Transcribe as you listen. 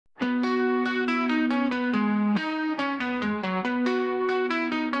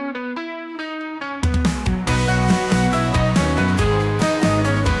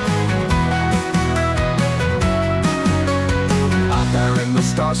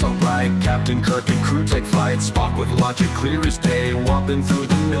so bright. Captain Kirk and crew take flight. Spock with logic clear as day, whopping through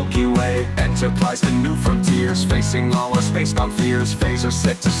the Milky Way. Enterprise to new frontiers, facing all our space-bound fears. Phaser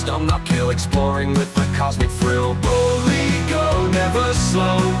set to stun, not kill, exploring with a cosmic thrill. Boldly go, never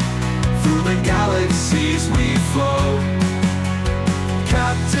slow, through the galaxies we flow.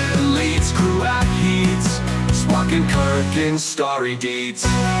 Captain leads, crew at heats, Spock and Kirk in starry deeds.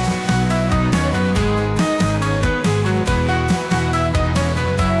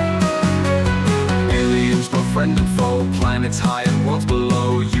 Aliens, both friend and foe, planets high and worlds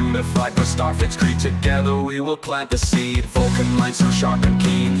below. Unified by starfleet's creed, together we will plant the seed. Vulcan minds so sharp and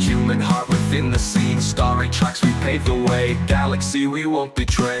keen, human heart within the scene. Starry tracks we pave the way, galaxy we won't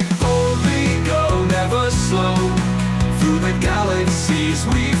betray. Boldly go, never slow, through the galaxies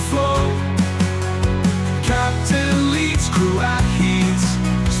we flow. Captain leads, crew at heats,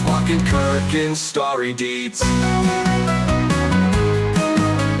 Spock and Kirk in starry deeds.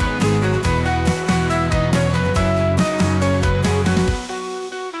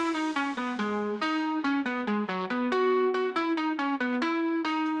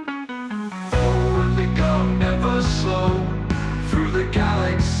 Boldly go, never slow, through the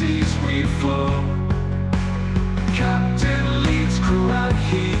galaxies we flow. Captain leads, crew at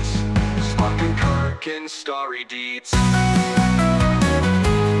heats, Spock and Kirk in starry deeds.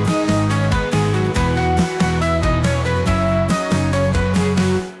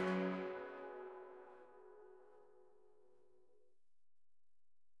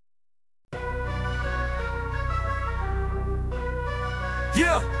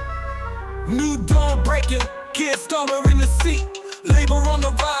 Yeah, new dawn breaking, kid stommer in the seat. Labor on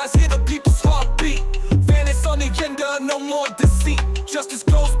the rise, hear the people's heartbeat. Fairness on the agenda, no more deceit. Justice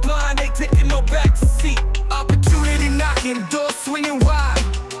goes blind, ain't taking no back seat. Opportunity knocking, doors swinging wide.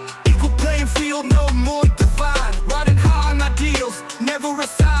 Equal playing field, no more divide. Riding high on ideals, never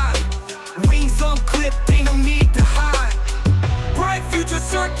resign. Wings unclipped, ain't no need to hide. Bright future,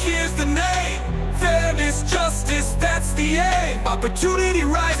 sir, here's the name. Fairness, justice, that's the aim. Opportunity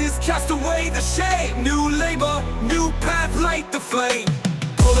rises, cast away the shame. New labor, new path, light the flame.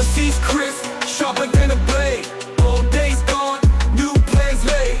 Policies crisp, sharper than a blade. Old days gone, new plans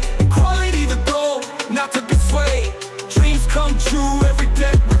laid. Equality the goal, not to be swayed. Dreams come true, every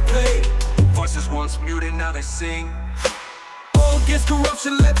debt repaid. Voices once muted, now they sing. All against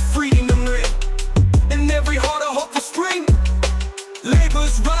corruption, let freedom ring. In every heart a hopeful spring.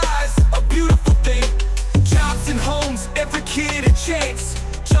 Labor's rise, a beautiful thing. Jobs and homes, every kid a chance.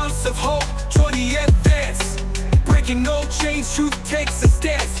 Jumps of hope, joy the advance. Breaking no chains, truth takes a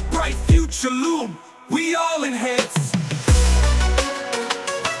stance. Bright future loom, we all enhance.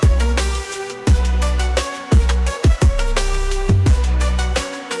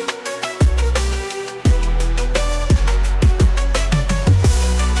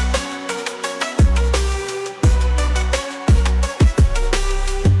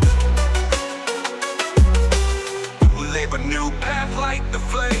 New path, light the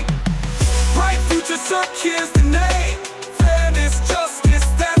flame. Bright future, sir, here's the name. Fairness, justice,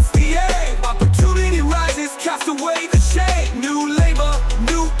 that's the aim. Opportunity rises, cast away the shame. New labor,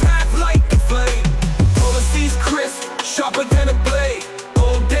 new path, light the flame. Policies crisp, sharper than a blade.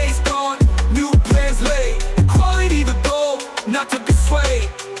 Old days gone, new plans laid. Equality the goal, not to be swayed.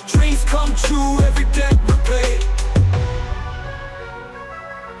 Dreams come true, every debt repaid.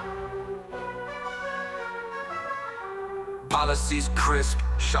 Policies crisp,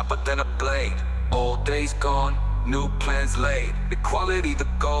 sharper than a blade. Old days gone, new plans laid. Equality the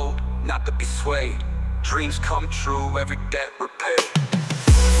goal, not to be swayed. Dreams come true, every debt repaid.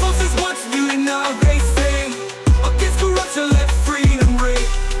 Forces once viewed, now they sing. Against corruption, let freedom ring.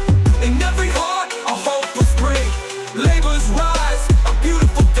 In every heart, a hope will spring. Labor's rise, a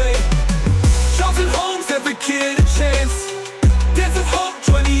beautiful thing. Jobs and homes, every kid a chance. Dance of hope,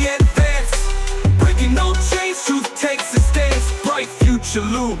 join the advance. Breaking no chains, truth takes a stance. Bright future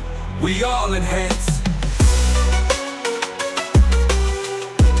loom, we all enhance.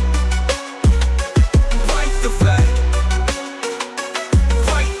 Fight the flag,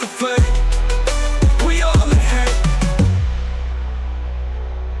 fight the flag, we all enhance.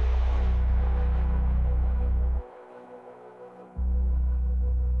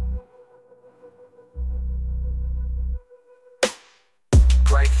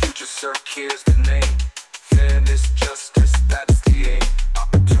 Bright future, sir, here's the name. Fairness, justice, that's the aim.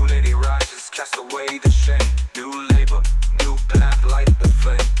 Opportunity rises, cast away the shame. New labor, new path, light the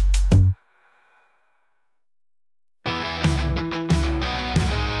flame.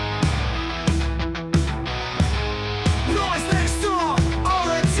 Noise next door, all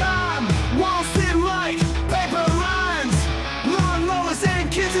the time. Walls thin like paper lines. Lawnmowers and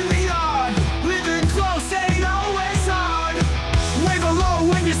kids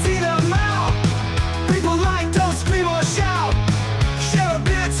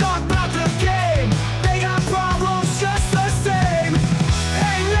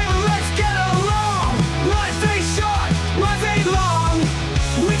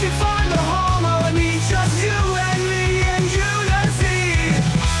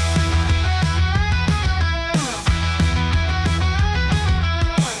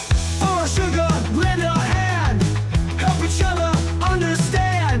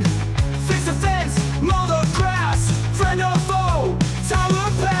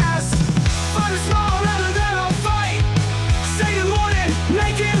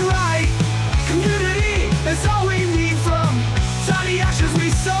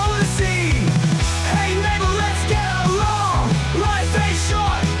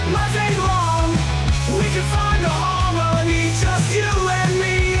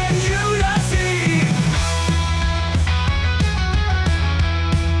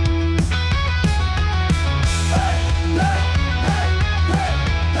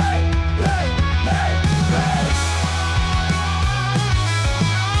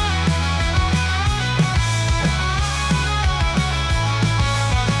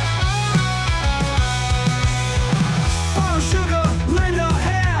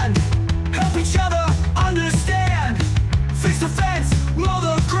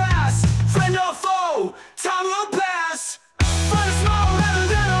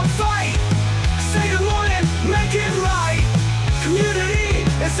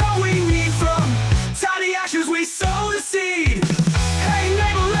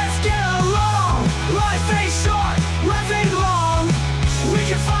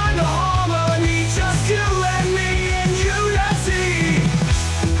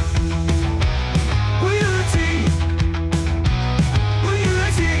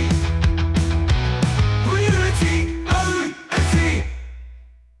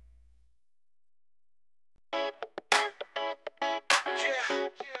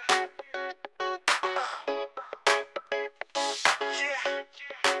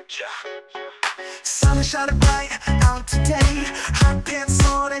Sun is shining bright out today. Hot pants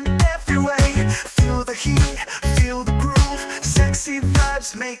on in every way. Feel the heat, feel the groove. Sexy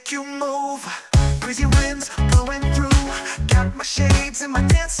vibes make you move. Breezy winds blowing through. Got my shades and my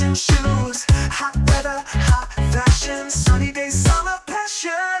dancing shoes. Hot weather, hot fashion. Sunny days, summer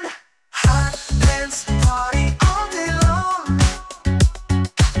passion. Hot dance party all day long.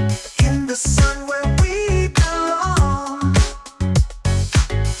 In the sun where we belong.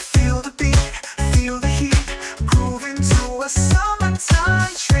 Feel the beat, feel the heat. Grooving to a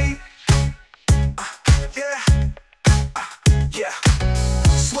summertime treat. Yeah.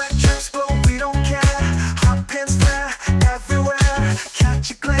 Sweat drips, but we don't care. Hot pants flare everywhere.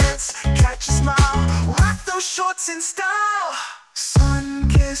 Catch a glance, catch a smile. Rock those shorts in style.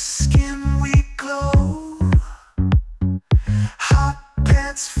 Sun-kissed skin, we glow. Hot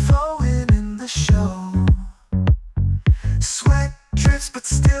pants flowing in the show. Sweat drips, but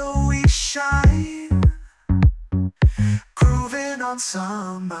still we shine. Grooving on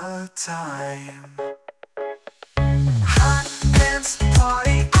summertime. Hot dance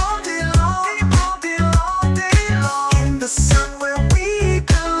party all day long, all day long, day long. In the sun where we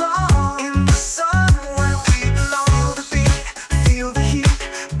belong, in the sun where we belong. Feel the beat, feel the heat,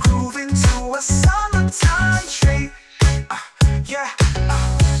 grooving to a summertime treat.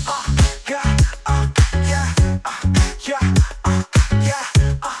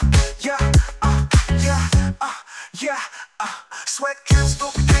 Yeah, sweat drips,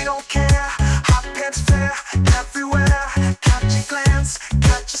 but we don't care. Hot pants flare everywhere. Catch a glance,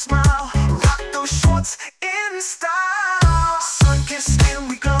 catch a smile. Rock those shorts in style. Sun-kissed skin,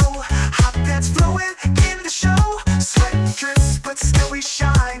 we glow. Hot pants flowing in the show. Sweat drips, but still we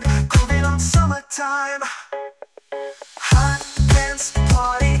shine. Grooving on summertime. Hot dance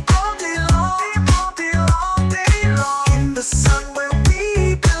party all day long, all day long, day long. In the sun where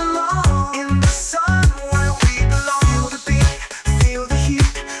we belong, in the sun where we belong. Feel the beat, feel the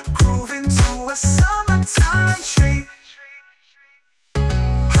heat, grooving to a summertime treat.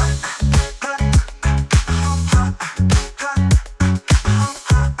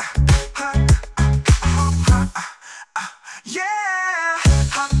 Yeah,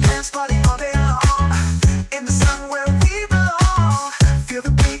 hot dance party all day long. In the sun where we belong. Feel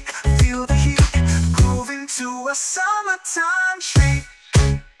the beat, feel the heat, grooving to a summertime treat.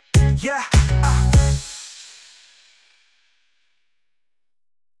 Yeah.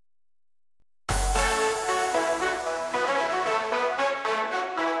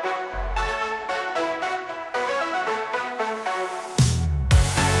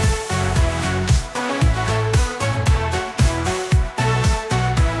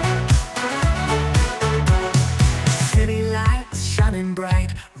 City lights shining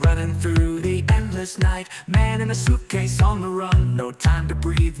bright, running through the endless night. Man in a suitcase on the run, no time to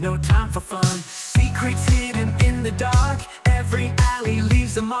breathe, no time for fun. Secrets hidden in the dark, every alley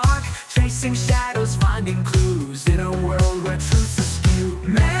leaves a mark. Chasing shadows, finding clues, in a world where truth's askew.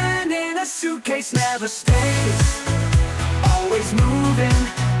 Man in a suitcase never stays, always moving,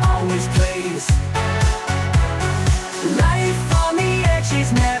 always plays. Life on the edge,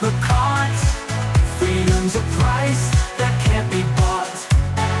 he's never caught. Freedom's a price that can't be bought.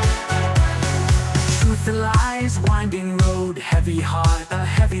 Truth and lies, winding road. Heavy heart, a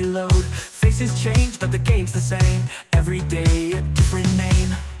heavy load. Faces change, but the game's the same. Every day a different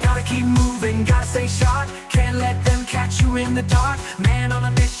name. Gotta keep moving, gotta stay sharp. Can't let them catch you in the dark. Man on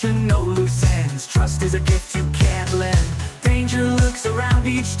a mission, no loose ends. Trust is a gift you can't lend. Danger lurks around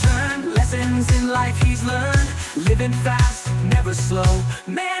each turn. Lessons in life he's learned. Living fast, never slow.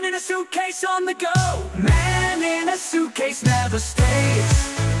 Man in a suitcase on the go. Man in a suitcase never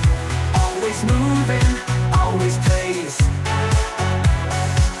stays, always moving, always plays.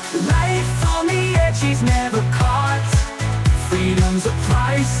 Life on the edge, he's never caught. Freedom's a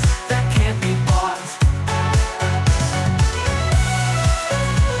price that can't be bought.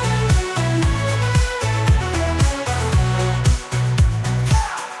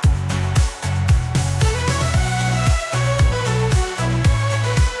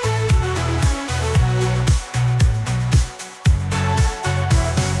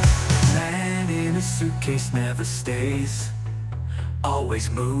 Suitcase never stays, always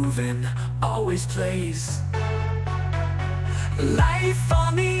moving, always plays. Life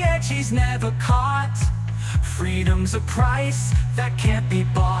on the edge, he's never caught. Freedom's a price that can't be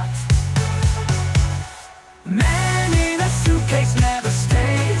bought. Man in a suitcase never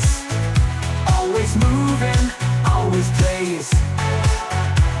stays, always moving, always plays.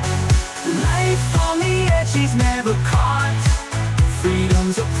 Life on the edge, he's never caught.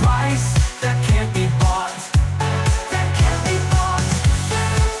 Freedom's a price that can't be bought. That can't be bought.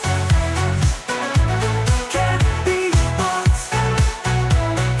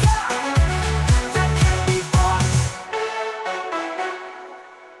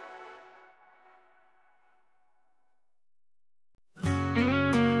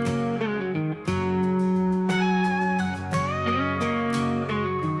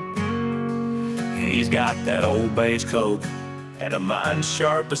 got that old beige coat and a mind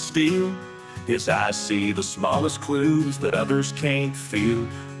sharp as steel. His eyes see the smallest clues that others can't feel.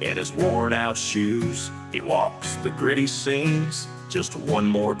 In his worn out shoes, he walks the gritty scenes. Just one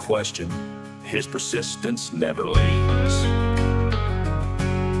more question, his persistence never leaves.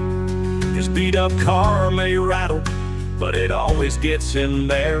 His beat up car may rattle, but it always gets him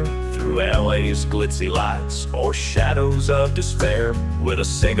there. Through LA's glitzy lights or shadows of despair. With a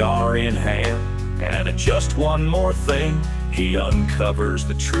cigar in hand and just one more thing, he uncovers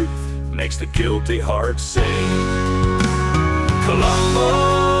the truth, makes the guilty heart sing. Columbo,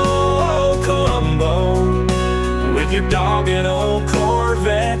 oh Columbo, with your dog and old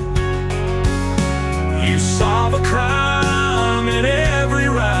Corvette, you solve a crime in every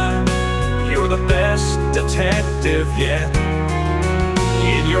rhyme. You're the best detective yet.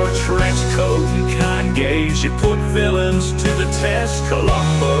 In your trench coat and kind gaze, you put villains to the test.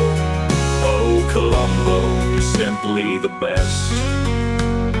 Columbo, oh Columbo, you're simply the best.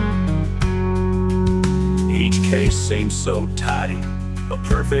 Each case seems so tidy, a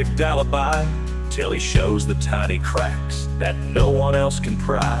perfect alibi, till he shows the tiny cracks that no one else can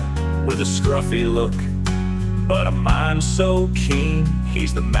pry. With a scruffy look, but a mind so keen,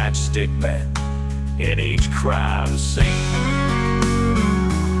 he's the matchstick man in each crime scene.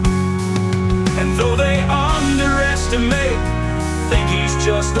 And though they underestimate, think he's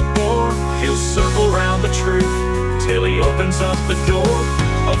just a bore, he'll circle round the truth till he opens up the door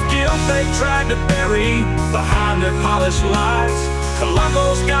of guilt they've tried to bury behind their polished lies.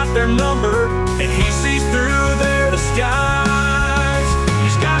 Columbo's got their number, and he sees through their disguise.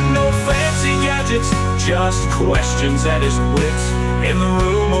 He's got no fancy gadgets, just questions at his wits. In the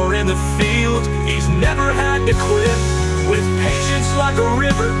room or in the field, he's never had to quit. With patience like a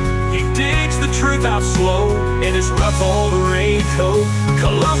river, he digs the truth out slow. In his rough old raincoat,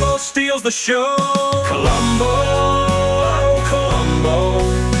 Columbo steals the show. Columbo, oh Columbo,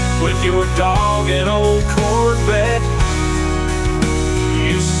 with your dog and old Corvette,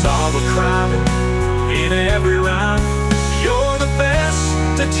 you solve a crime in every rhyme. You're the best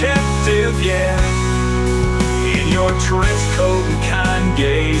detective yet. In your trench coat and kind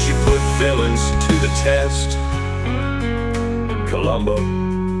gaze, you put villains to the test. Columbo,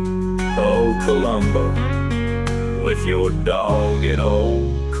 oh Columbo, with your dog and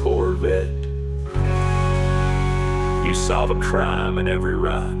old Corvette, you solve a crime in every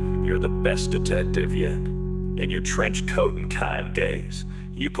rhyme. You're the best detective yet. In your trench coat and kind gaze,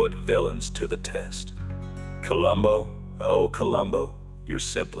 you put villains to the test. Columbo, oh Columbo, you're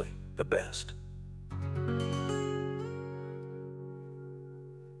simply the best.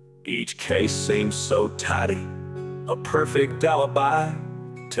 Each case seems so tidy, a perfect alibi,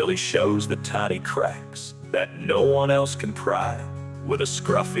 till he shows the tiny cracks that no one else can pry. With a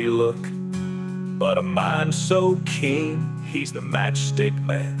scruffy look, but a mind so keen, he's the matchstick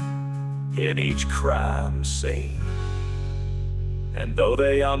man in each crime scene. And though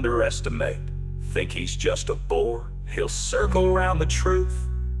they underestimate, think he's just a bore, he'll circle around the truth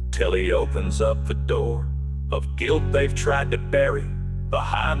till he opens up the door of guilt they've tried to bury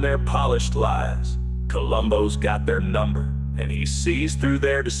behind their polished lies. Columbo's got their number, and he sees through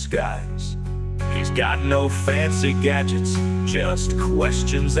their disguise. He's got no fancy gadgets, just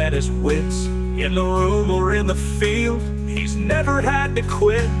questions at his wits. In the room or in the field, he's never had to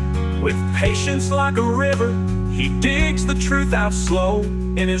quit. With patience like a river, he digs the truth out slow.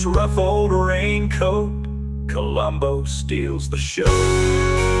 In his rough old raincoat, Columbo steals the show.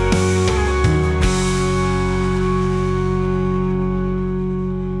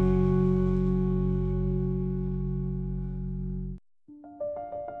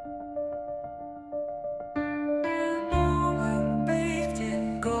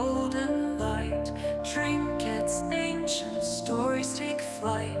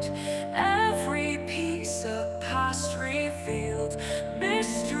 Every piece of past revealed,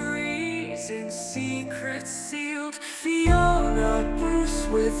 mysteries in secret sealed. Fiona Bruce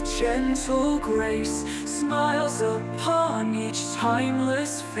with gentle grace smiles upon each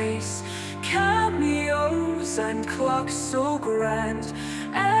timeless face. Cameos and clocks so grand,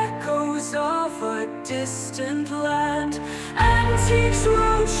 echoes of a distant land. Antiques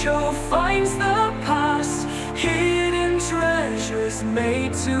Roadshow finds the past, hidden treasures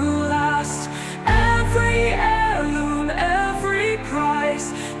made to last. Every heirloom, every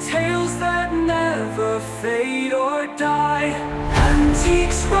prize, tales that never fade or die.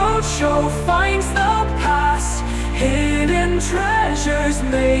 Antiques Roadshow finds the past, hidden treasures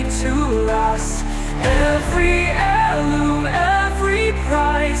made to last. Every heirloom, every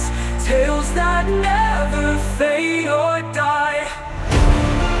prize, tales that never fade or die.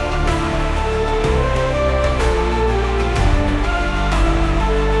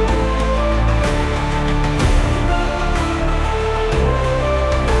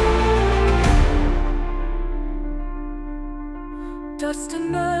 Past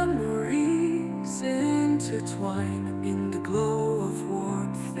and memories intertwine. In the glow of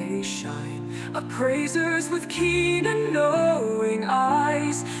warmth they shine. Appraisers with keen and knowing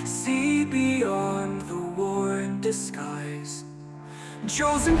eyes see beyond the worn disguise.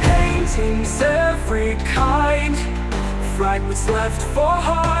 Jewels and paintings every kind, fragments left for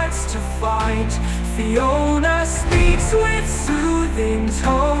hearts to find. Fiona speaks with soothing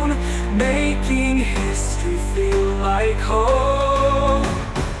tone, making history feel like home.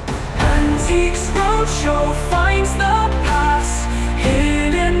 Antiques Roadshow finds the past,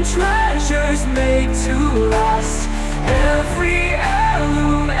 hidden treasures made to last. Every